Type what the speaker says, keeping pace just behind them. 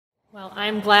Well,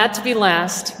 I'm glad to be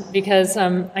last because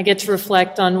I get to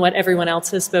reflect on what everyone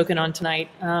else has spoken on tonight.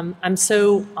 I'm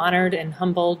so honored and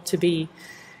humbled to be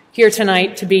here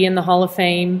tonight, to be in the Hall of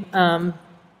Fame.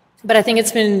 But I think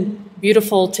it's been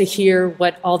beautiful to hear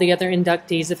what all the other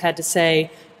inductees have had to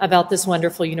say about this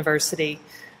wonderful university.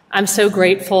 I'm so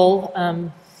grateful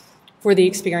for the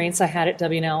experience I had at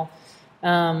W&L.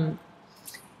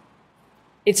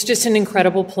 It's just an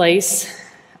incredible place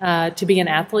to be an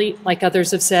athlete. Like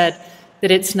others have said, that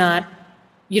it's not,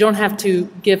 you don't have to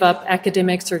give up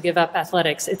academics or give up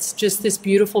athletics. It's just this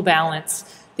beautiful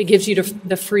balance that gives you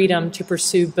the freedom to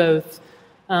pursue both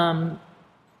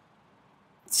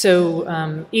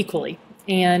equally.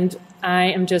 And I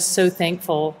am just so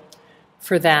thankful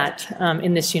for that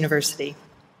in this university.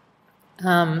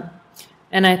 And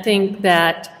I think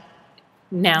that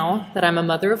now that I'm a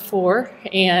mother of four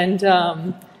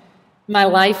and my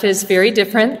life is very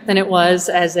different than it was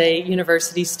as a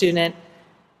university student,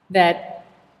 that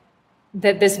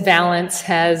this balance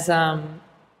has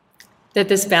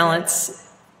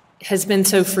been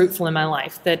so fruitful in my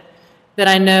life, that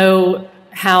I know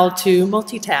how to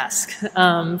multitask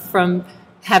from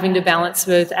having to balance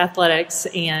both athletics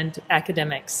and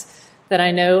academics, that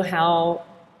I know how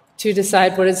to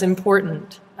decide what is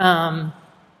important.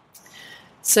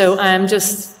 So I'm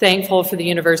just thankful for the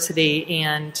university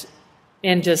and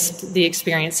just the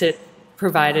experience it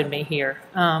provided me here.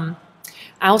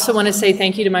 I also want to say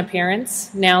thank you to my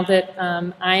parents. Now that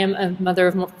I am a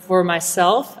mother for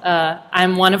myself,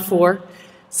 I'm one of four,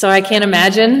 so I can't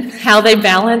imagine how they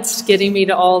balanced getting me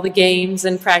to all the games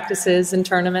and practices and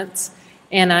tournaments,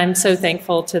 and I'm so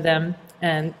thankful to them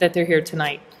and that they're here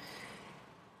tonight.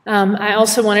 I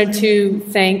also wanted to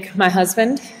thank my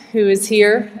husband, who is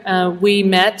here. We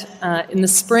met in the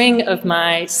spring of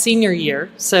my senior year,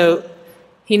 so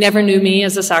he never knew me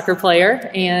as a soccer player,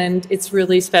 and it's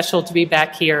really special to be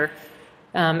back here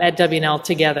at W&L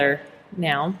together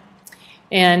now.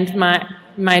 And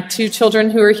my two children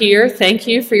who are here, thank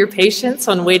you for your patience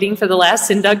on waiting for the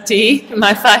last inductee,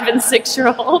 my 5- and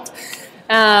 6-year-old,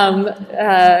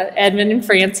 Edmund and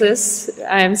Francis.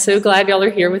 I'm so glad y'all are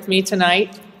here with me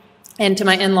tonight. And to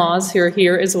my in-laws who are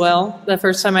here as well. The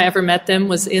first time I ever met them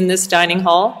was in this dining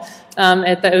hall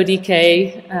at the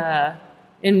ODK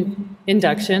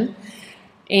Induction.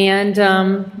 And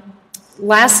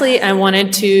lastly, I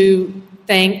wanted to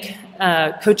thank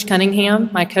Coach Cunningham,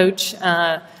 my coach,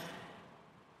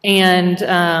 and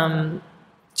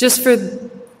just for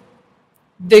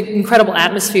the incredible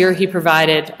atmosphere he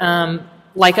provided.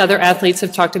 Like other athletes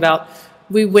have talked about,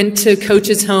 we went to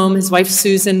Coach's home. His wife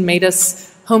Susan made us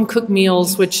home-cooked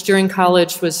meals, which during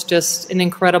college was just an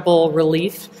incredible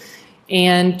relief.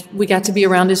 And we got to be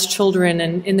around his children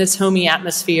and in this homey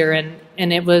atmosphere,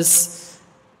 and it was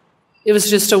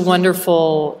just a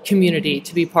wonderful community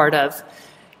to be part of.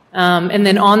 And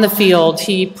then on the field,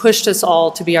 he pushed us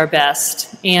all to be our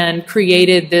best and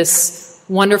created this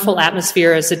wonderful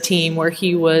atmosphere as a team where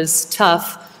he was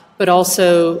tough, but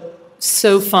also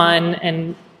so fun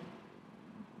and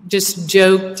just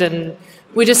joked, and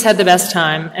we just had the best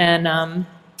time. And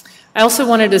I also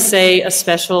wanted to say a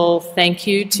special thank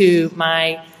you to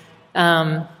my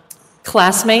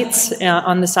classmates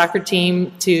on the soccer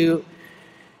team. There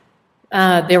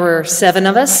were 7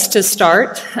 of us to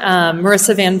start: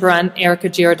 Marissa Van Brunt, Erica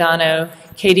Giordano,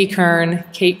 Katie Kern,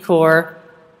 Kate Core,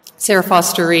 Sarah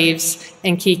Foster Reeves,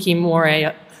 and Kiki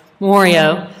Morio.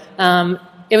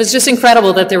 It was just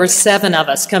incredible that there were 7 of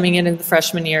us coming in the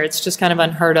freshman year. It's just kind of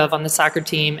unheard of on the soccer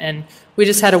team, and we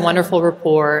just had a wonderful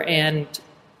rapport, and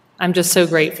I'm just so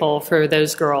grateful for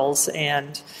those girls.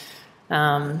 And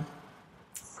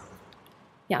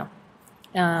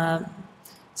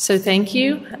so thank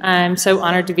you. I'm so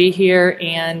honored to be here,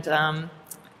 and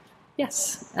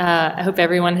yes, I hope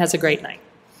everyone has a great night.